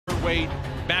welterweight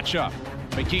matchup.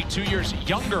 McGee 2 years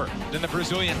younger than the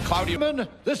Brazilian Cláudio.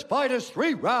 This fight is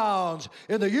 3 rounds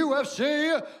in the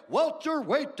UFC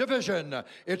welterweight division.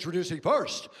 Introducing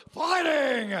first,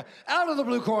 fighting out of the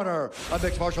blue corner, a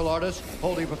mixed martial artist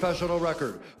holding a professional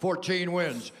record, 14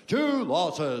 wins, 2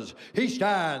 losses. He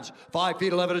stands 5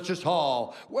 feet 11 inches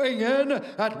tall, weighing in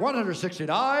at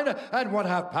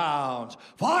 169.5 pounds.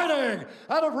 Fighting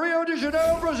out of Rio de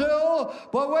Janeiro, Brazil,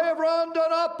 by way of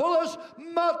Rondonópolis,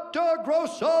 Mato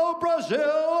Grosso, Brazil,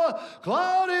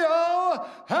 Cláudio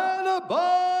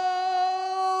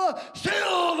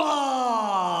Silva!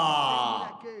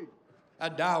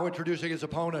 And now introducing his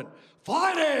opponent,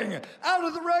 fighting out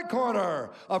of the red corner,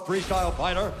 a freestyle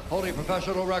fighter holding a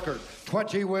professional record,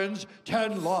 20 wins,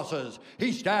 10 losses.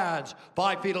 He stands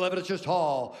 5 feet 11 inches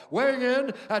tall, weighing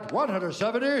in at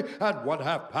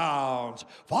 170.5 pounds.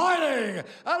 Fighting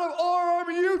out of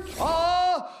Orem,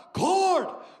 Utah,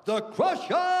 Court, the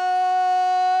Crusher,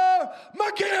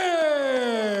 McGee!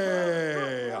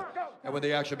 And when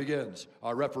the action begins,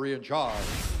 our referee in charge,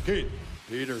 Keith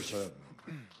Peterson.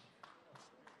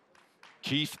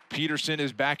 Keith Peterson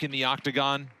is back in the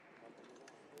octagon.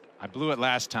 I blew it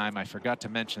last time. I forgot to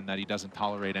mention that he doesn't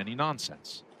tolerate any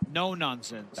nonsense. No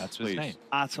nonsense. That's his name.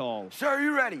 At all. Sir, are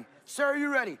you ready? Sir, are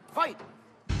you ready? Fight!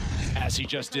 As he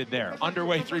just did there.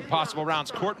 Underway 3 possible rounds.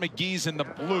 Court McGee's in the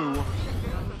blue.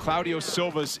 Cláudio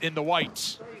Silva's in the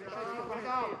white.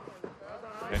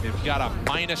 And they've got a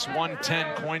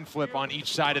 -110 coin flip on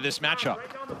each side of this matchup.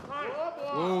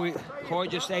 Oh, Court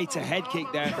just ate a head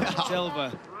kick there from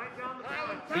Silva.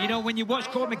 But you know, when you watch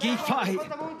Court McGee fight,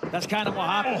 that's kind of what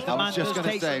happens. The man does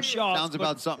take some shots. Sounds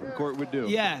about something Court would do.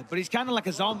 Yeah, but he's kind of like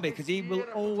a zombie because he will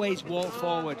always walk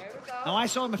forward. Now, I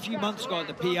saw him a few months ago at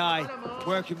the PI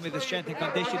working with a strength and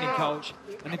conditioning coach.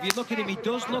 And if you look at him, he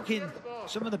does look in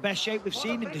some of the best shape we've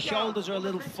seen him. The shoulders are a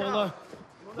little fuller.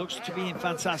 Looks to be in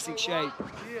fantastic shape.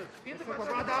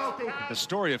 The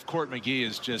story of Court McGee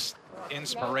is just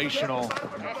inspirational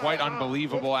and quite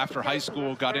unbelievable. After high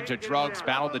school, got into drugs,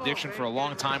 battled addiction for a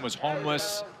long time, was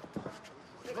homeless.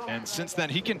 And since then,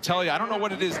 he can tell you, I don't know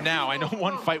what it is now. I know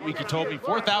one fight week he told me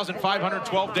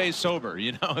 4,512 days sober,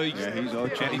 you know.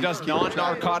 And he does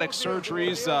non-narcotic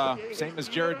surgeries, same as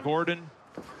Jared Gordon.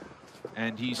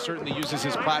 And he certainly uses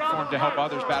his platform to help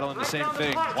others battle in the same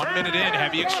thing. 1 minute in,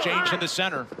 heavy exchange in the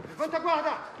center.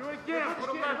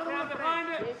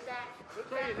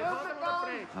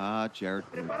 Jared.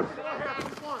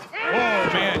 Oh,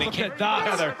 man, he can't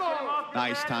together.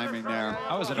 Nice timing there.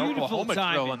 That was an Oklahoma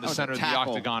drill in the center of the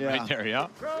octagon right there, yeah.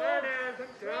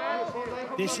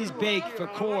 This is big for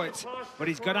Court, but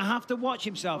he's going to have to watch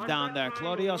himself down there.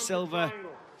 Cláudio Silva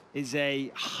is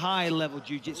a high-level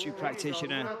jiu-jitsu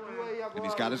practitioner. And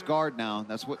he's got his guard now.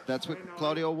 That's what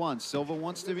Cláudio wants. Silva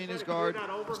wants to be in his guard.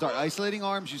 Start isolating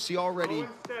arms. You see already,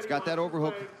 he's got that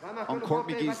overhook on Court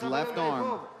McGee's left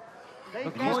arm.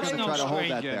 But he's going to try to hold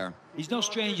that there. He's no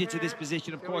stranger to this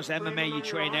position. Of course, MMA, you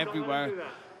train everywhere.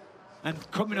 And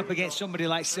coming up against somebody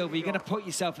like Silva, you're going to put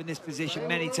yourself in this position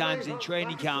many times in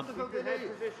training camp.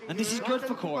 And this is good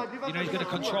for Court. You know, he's going to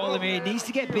control him here. He needs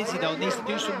to get busy, though. Needs to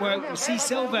do some work. We see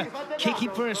Silva kicking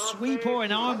for a sweep or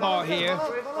an armbar here.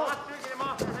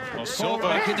 Well, Silva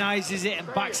recognizes it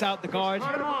and backs out the guard.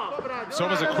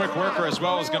 Silva's a quick worker as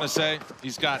well, I was going to say.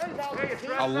 He's got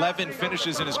 11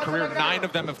 finishes in his career. 9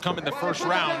 of them have come in the first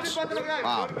rounds.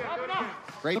 Wow.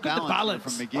 Great balance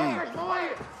from McGee.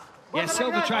 Yeah,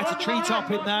 Silva tried to tree top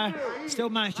him there. Still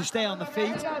managed to stay on the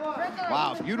feet.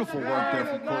 Wow, beautiful work there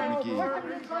from Court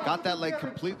McGee. Got that leg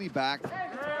completely back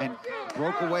and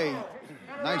broke away.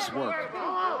 Nice work.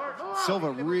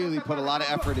 Silva really put a lot of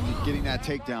effort into getting that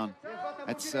takedown.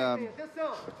 That's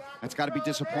got to be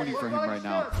disappointing for him right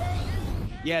now.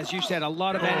 Yeah, as you said, a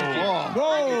lot of energy.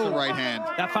 Whoa! It's a right hand.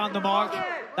 That found the mark.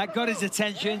 That got his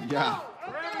attention. Yeah.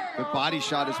 Good body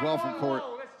shot as well from Court.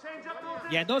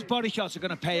 Yeah, those body shots are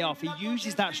going to pay off. He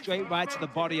uses that straight right to the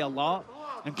body a lot.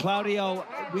 And Cláudio,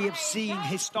 we have seen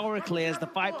historically as the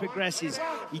fight progresses,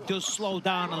 he does slow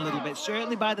down a little bit.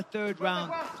 Certainly by the 3rd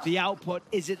round, the output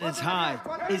isn't as high,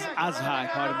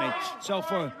 pardon me. So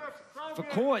for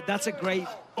Court, that's a great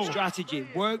strategy.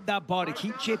 Work that body,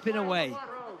 keep chipping away.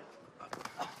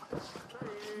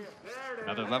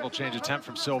 Another level change attempt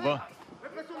from Silva.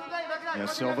 Yeah,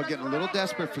 Silva getting a little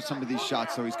desperate for some of these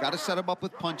shots, so he's got to set him up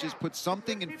with punches, put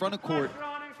something in front of Court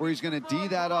where he's going to D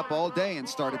that up all day and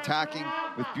start attacking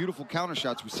with beautiful counter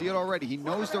shots. We see it already. He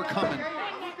knows they're coming.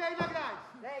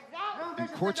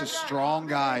 And Court's a strong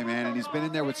guy, man, and he's been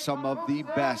in there with some of the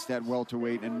best at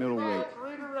welterweight and middleweight.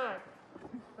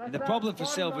 And the problem for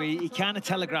Silva, he kind of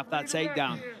telegraphed that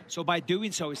takedown. So by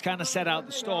doing so, he's kind of set out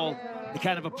the stall. the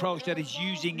kind of approach that he's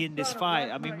using in this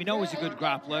fight. I mean, we know he's a good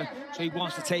grappler, so he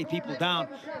wants to take people down,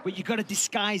 but you've got to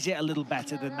disguise it a little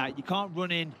better than that. You can't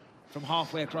run in from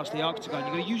halfway across the octagon.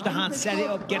 You've got to use the hands, set it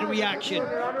up, get a reaction,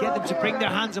 get them to bring their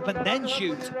hands up and then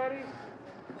shoot.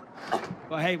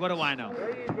 But hey, what do I know?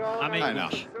 I'm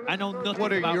English. I know nothing about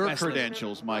What are your wrestling.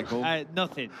 credentials, Michael?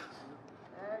 Nothing.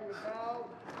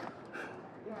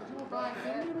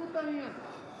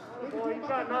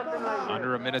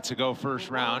 Under a minute to go first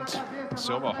round.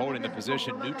 Silva holding the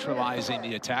position, neutralizing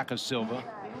the attack of Silva.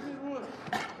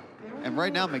 And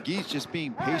right now, McGee's just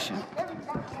being patient.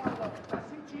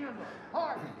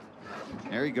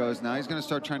 There he goes. Now he's going to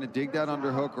start trying to dig that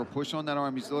underhook or push on that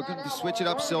arm. He's looking to switch it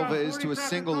up. Silva is to a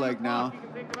single leg now.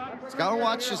 He's got to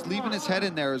watch just leaving his head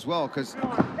in there as well, because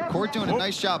Court doing a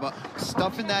nice job of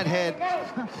stuffing that head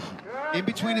in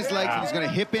between his legs, and he's going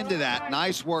to hip into that.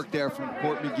 Nice work there from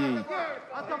Court McGee.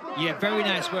 Yeah, very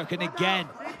nice work. And again,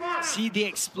 see the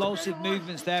explosive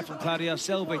movements there from Cláudio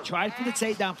Silva. He tried for the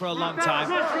takedown for a long time.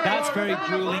 That's very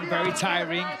grueling, very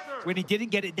tiring. When he didn't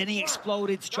get it, then he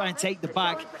exploded to try and take the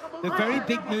back. They're very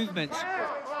big movements.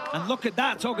 And look at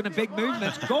that, talking of big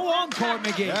movements. Go on, Court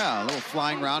McGee. Yeah, a little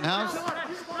flying roundhouse.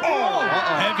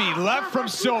 Heavy left from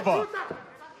Silva.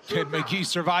 Can McGee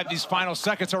survive these final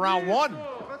seconds of round one?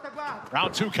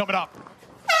 Round two coming up.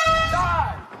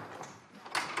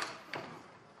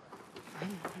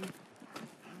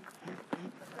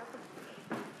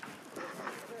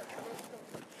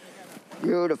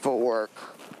 Beautiful work.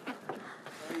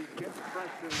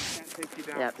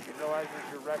 Yep. You realize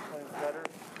as you're wrestling better,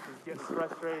 he's getting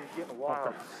frustrated, he's getting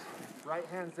wild. Right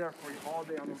hand's there for you all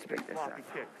day on those big floppy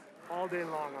kicks. All day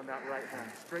long on that right hand,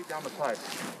 straight down the pipe.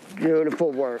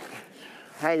 Beautiful work.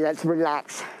 Hey, let's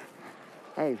relax.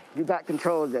 Hey, you got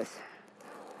control of this.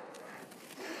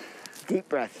 Deep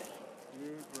breath.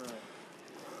 Deep breath.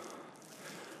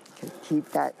 Okay, keep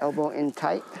that elbow in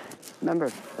tight.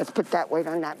 Remember, let's put that weight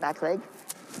on that back leg,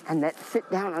 and let's sit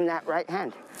down on that right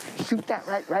hand. Shoot that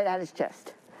right at his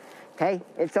chest. Okay?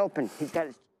 It's open. He's got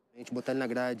his... You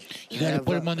gotta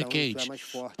put him on the cage.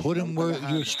 Put him where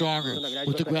you're stronger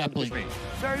with the grappling.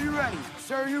 Sir, you ready?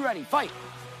 Sir, you ready? Fight!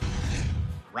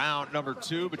 Round number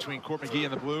two between Court McGee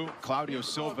in the blue, Cláudio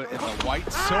Silva in the white.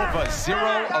 Silva 0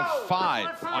 of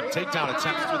 5 on takedown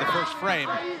attempts through the first frame.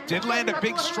 Did land a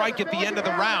big strike at the end of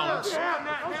the round.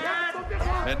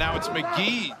 And now it's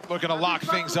McGee looking to lock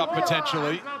things up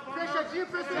potentially.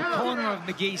 The corner of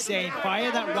McGee saying,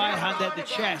 fire that right hand at the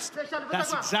chest.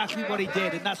 That's exactly what he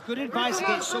did. And that's good advice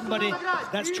against somebody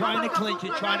that's trying to clinch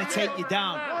and trying to take you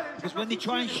down. Because when they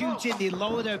try and shoot in, they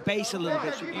lower their base a little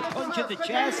bit. So if you punch at the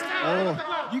chest,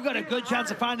 you got a good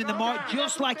chance of finding the mark,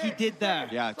 just like he did there.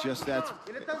 Yeah, just that's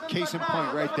case in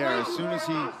point right there. As soon as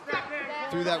he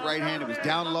threw that right hand, it was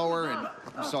down lower, and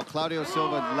you saw Cláudio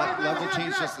Silva level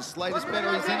change just the slightest bit.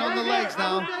 He's in on the legs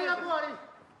now.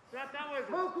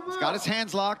 He's got his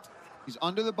hands locked. He's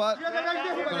under the butt.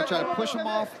 Going to try to push him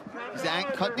off. He's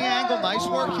cutting the angle. Nice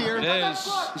work here. It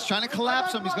is. He's trying to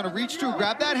collapse him. He's going to reach through,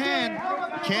 grab that hand.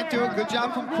 Can't do it. Good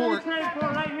job from Court.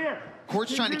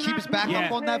 Court's trying to keep his back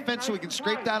up on that fence so he can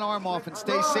scrape that arm off and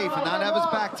stay safe and not have his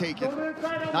back taken.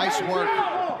 Nice work.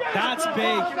 That's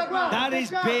big. That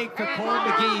is big for Court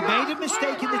McGee. He made a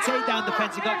mistake in the takedown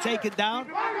defense. He got taken down.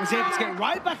 Was able to get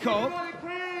right back up.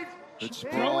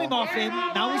 Throw him off him.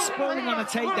 Now he's sprawling on a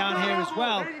takedown here as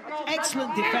well.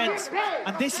 Excellent defense.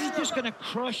 And this is just going to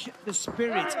crush the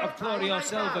spirit of Cláudio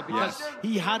Silva because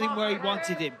he had him where he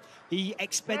wanted him. He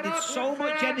expended so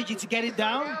much energy to get him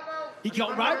down. He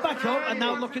got right back up, and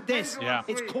now look at this. Yeah.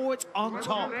 It's Court on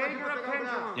top.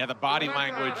 Yeah, the body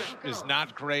language is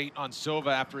not great on Silva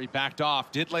after he backed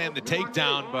off. Did land the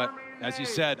takedown, but as you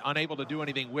said, unable to do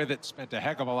anything with it. Spent a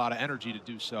heck of a lot of energy to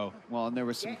do so. Well, and there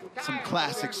was some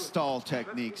classic stall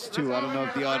techniques, too. I don't know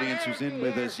if the audience was in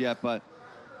with us yet, but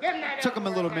it took him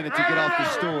a little minute to get off the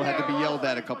stool. Had to be yelled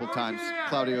at a couple times,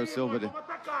 Cláudio Silva,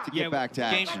 to get back to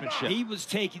action. He was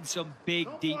taking some big,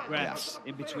 deep breaths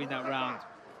in between that round.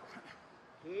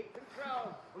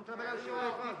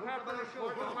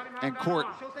 And Court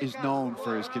is known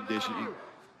for his conditioning.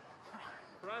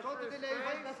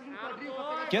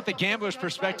 Get the gambler's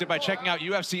perspective by checking out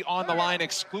UFC On the Line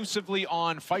exclusively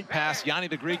on Fight Pass. Yanni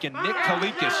the Greek and Nick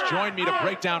Kalikas join me to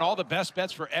break down all the best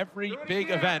bets for every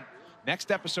big event.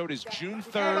 Next episode is June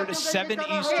 3rd, 7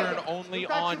 Eastern, only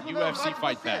on UFC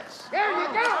Fight Pass.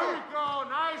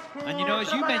 And you know,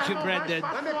 as you mentioned, Brendan,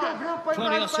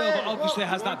 Cláudio Silva obviously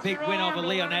has that big win over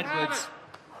Leon Edwards.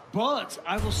 But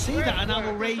I will see that, and I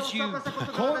will raise you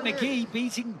Court McGee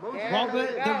beating Robert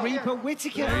the Reaper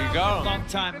Whittaker There you go. a long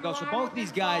time ago. So both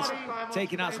these guys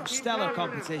taking out some stellar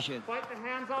competition. Fight the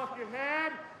hands off your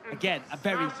head. Again, a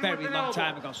very, very long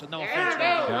time ago, so no offense,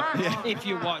 Robert, if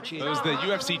you're watching. It was the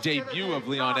UFC debut of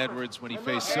Leon Edwards when he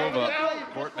faced Silva.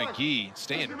 Court McGee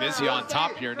staying busy on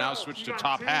top here, now switched to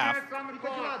top half.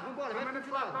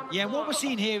 Yeah, and what we're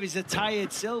seeing here is a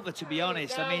tired Silva, to be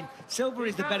honest. I mean, Silva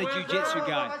is the better jiu-jitsu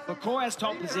guy, but Court has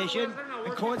top position,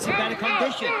 and Court's in better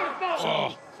condition.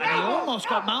 So, and he almost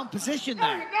got mount position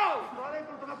there.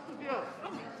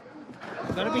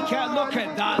 Gotta be careful. Look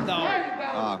at that,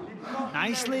 though.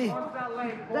 Nicely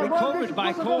recovered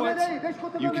by Court.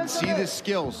 You can see the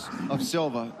skills of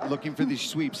Silva looking for these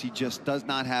sweeps. He just does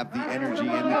not have the energy in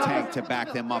the tank to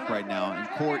back them up right now, and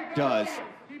Court does.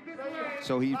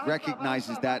 So he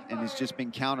recognizes that and has just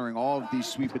been countering all of these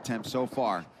sweep attempts so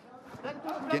far.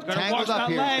 Getting tangled up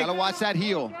here. Got to watch that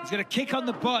heel. He's going to kick on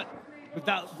the butt with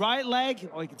that right leg,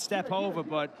 or he can step over,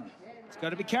 but he's got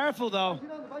to be careful, though.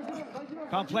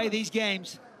 Can't play these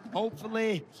games.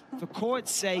 Hopefully, for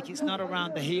Court's sake, it's not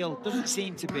around the heel. Doesn't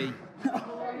seem to be.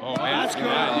 Oh, man, that's good.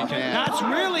 That's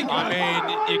really good. I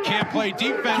mean, you can't play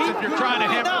defense if you're trying to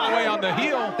hammer away on the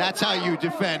heel. That's how you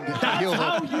defend. That's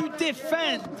how you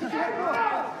defend.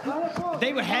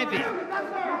 They were heavy.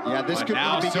 Yeah, this could be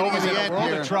the beginning of the end world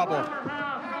here. Of trouble.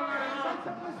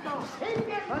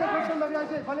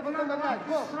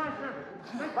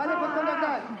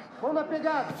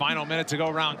 Final minute to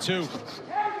go, round 2.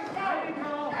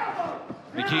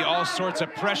 McGee, all sorts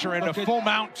of pressure into full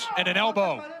mount and an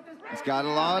elbow. He's got a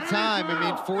lot of time. I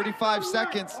mean, 45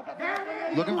 seconds.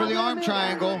 Looking for the arm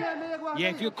triangle. Yeah,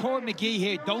 if you're Court McGee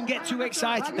here, don't get too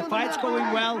excited. The fight's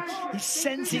going well. He's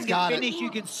sensing a finish. You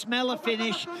can smell a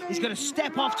finish. He's going to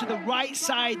step off to the right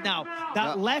side now.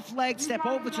 That left leg, step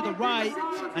over to the right,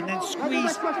 and then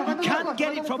squeeze. You can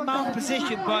get it from mount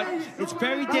position, but it's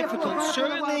very difficult.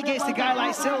 Certainly against a guy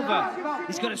like Silva.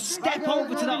 He's going to step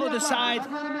over to the other side,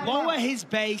 lower his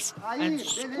base, and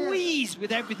squeeze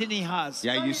with everything he has.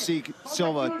 Yeah, you see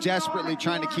Silva desperately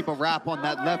trying to keep a wrap on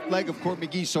that left leg of Court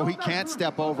McGee so he can't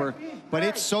step over. But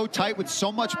it's so tight with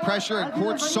so much pressure, and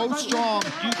Court's so strong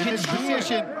in this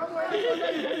position.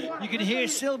 You can hear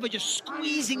Silva just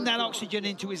squeezing that oxygen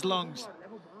into his lungs.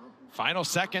 Final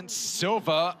seconds,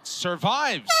 Silva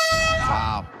survives.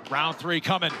 Wow. Round 3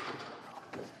 coming.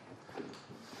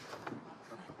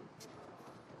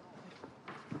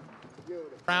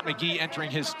 McGee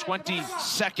entering his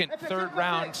 22nd third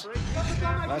round.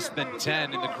 Less than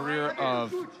 10 in the career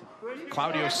of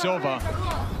Cláudio Silva.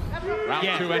 Round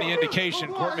 2, any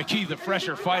indication, Court McGee, the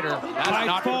fresher fighter. That's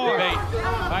not for debate.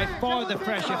 By far the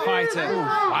fresher fighter. Ooh.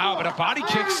 Wow, but a body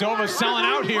kick, Silva's selling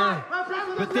out here.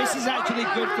 But this is actually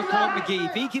good for Court McGee.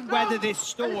 If he can weather this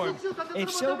storm,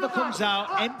 if Silva comes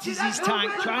out, empties his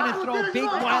tank, trying to throw big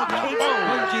wild kicks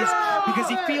and punches, because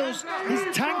he feels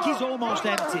his tank is almost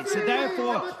empty. So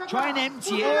therefore, try and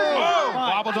empty it. Oh,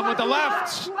 bobbled him with the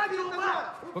left.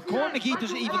 But Court McGee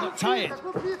doesn't even look tired.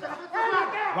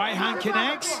 Right hand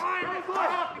connects.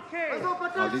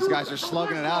 Oh, these guys are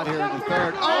slugging it out here in the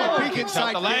third. Oh, peek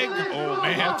inside the leg. Oh,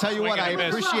 man. I'll tell you what, I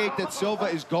appreciate that Silva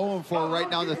is going for it right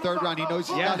now in the third round. He knows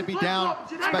he's got to be down,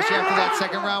 especially after that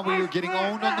second round where you were getting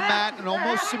owned on the mat and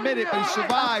almost submitted, but he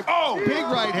survived. Oh, big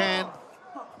right hand.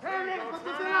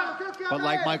 But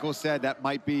like Michael said, that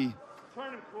might be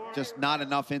just not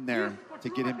enough in there to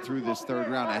get him through this third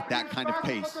round at that kind of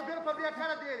pace.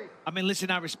 I mean, listen,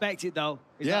 I respect it, though.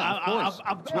 Yeah, of course.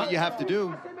 That's what you have to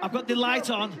do. I've got the light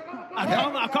on.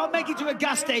 I can't make it to a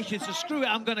gas station, so screw it.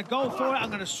 I'm going to go for it. I'm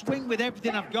going to swing with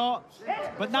everything I've got.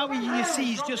 But now you see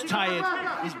he's just tired.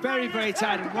 He's very, very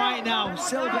tired. And right now,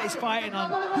 Silva is fighting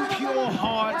on pure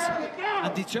heart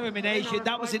and determination.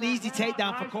 That was an easy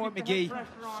takedown for Court McGee.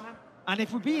 And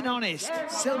if we're being honest,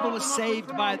 Silva was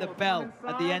saved by the bell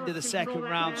at the end of the second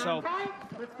round. So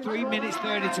 3 minutes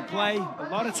 30 to play. A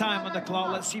lot of time on the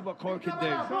clock. Let's see what Court can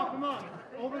do.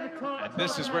 And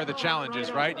this is where the challenge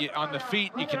is, right? On the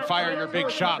feet, you can fire your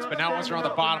big shots, but now once you're on the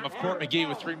bottom of Court McGee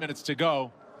with 3 minutes to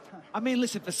go. I mean,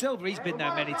 listen, for Silva, he's been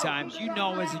there many times. You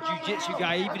know, as a jiu-jitsu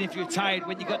guy, even if you're tired,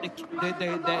 when you got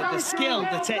the skill,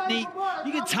 the technique,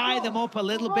 you can tie them up a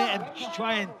little bit and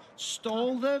try and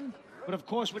stall them. But of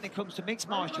course, when it comes to mixed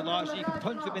martial arts, you can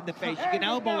punch them in the face, you can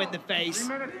elbow in the face.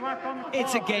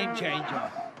 It's a game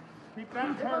changer.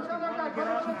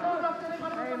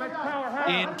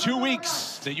 In 2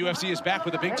 weeks, the UFC is back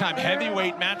with a big-time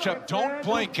heavyweight matchup. Don't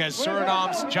blink as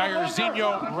Suriname's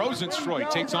Jairzinho Rozenstruik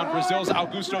takes on Brazil's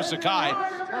Augusto Sakai.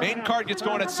 Main card gets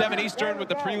going at 7 Eastern with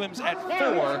the prelims at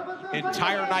 4.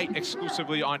 Entire night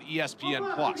exclusively on ESPN+.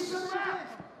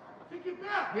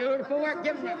 Beautiful work.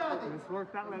 Give him that. Just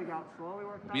work that leg out. Slowly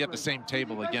work that Be at the leg. same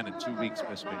table again in 2 weeks,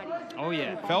 Bisping. Oh,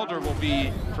 yeah. Felder will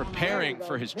be preparing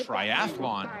for his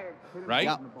triathlon, right?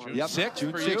 Yep. June Yep. 6th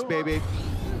June for 6th, you? baby.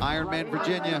 Ironman,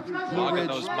 Virginia, Blue Logging Ridge.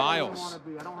 those miles.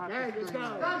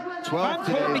 12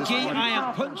 today. Cody this McGee, morning. I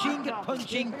am punching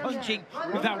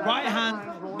with that right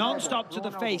hand non-stop to the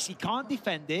face. He can't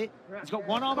defend it. He's got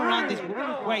one arm around his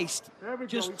waist.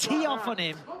 Just tee off on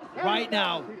him right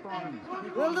now.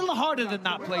 A little harder than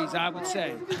that, please, I would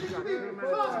say.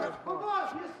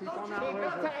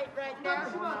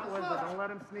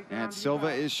 And Silva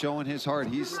is showing his heart.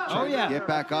 He's trying to get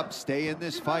back up, stay in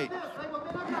this fight.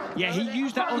 Yeah, he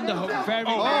used that underhook very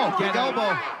well. Oh, to big get out.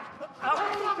 elbow.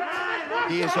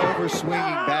 He is over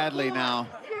swinging badly now.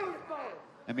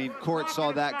 I mean, Court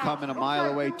saw that coming a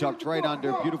mile away, ducked right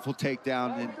under, beautiful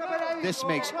takedown, and this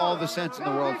makes all the sense in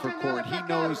the world for Court. He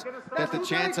knows that the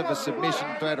chance of a submission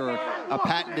threat or a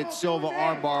patented Silva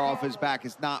armbar off his back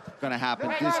is not going to happen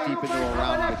this deep into a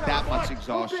round with that much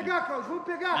exhaustion.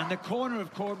 And the corner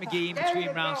of Court McGee in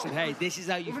between rounds said, hey, this is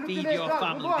how you feed your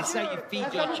family. This is how you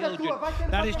feed your children.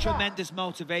 That is tremendous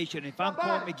motivation. If I'm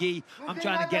Court McGee, I'm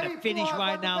trying to get a finish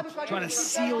right now, trying to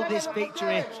seal this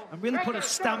victory and really put a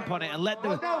stamp on it and let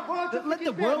the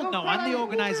world know and the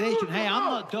organization, hey, I'm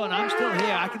not done. I'm still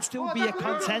here. I can still be a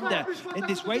contender in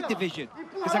this weight division.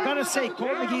 Because I got to say,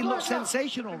 Court McGee looks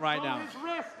sensational right now.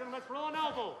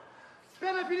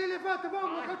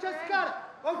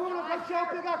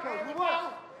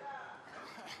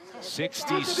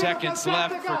 60 seconds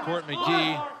left for Court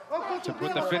McGee to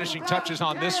put the finishing touches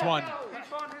on this one.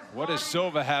 What does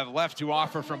Silva have left to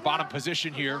offer from bottom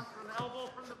position here?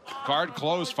 Guard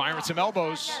closed, firing some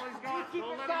elbows.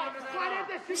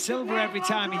 Silva, every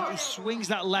time he swings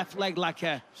that left leg like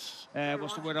a,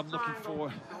 what's the word I'm looking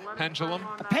for? Pendulum?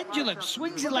 A pendulum,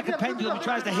 swings it like a pendulum. He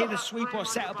tries to hit a sweep or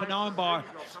set up an armbar.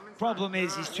 Problem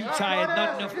is, he's too tired,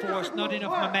 not enough force, not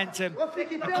enough momentum.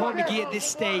 And Court McGee at this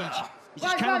stage, he's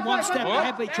just kind of one step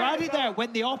ahead, but he tried it there,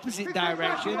 went the opposite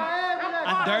direction.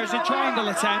 And there's a triangle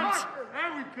attempt.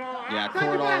 Yeah,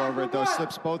 Court all over it, though.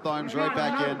 Slips both arms right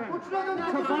back in.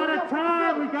 About a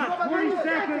time. We got 20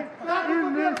 seconds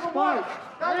in this fight.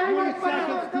 20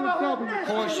 seconds to W.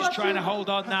 Court's just trying to hold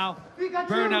on now,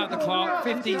 burn out the clock,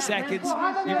 15 seconds.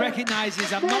 He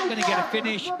recognizes, I'm not going to get a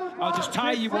finish. I'll just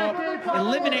tie you up,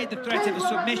 eliminate the threat of a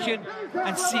submission,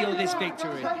 and seal this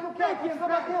victory.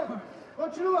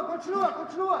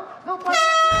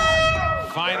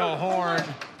 Final horn,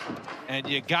 and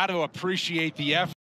you got to appreciate the effort.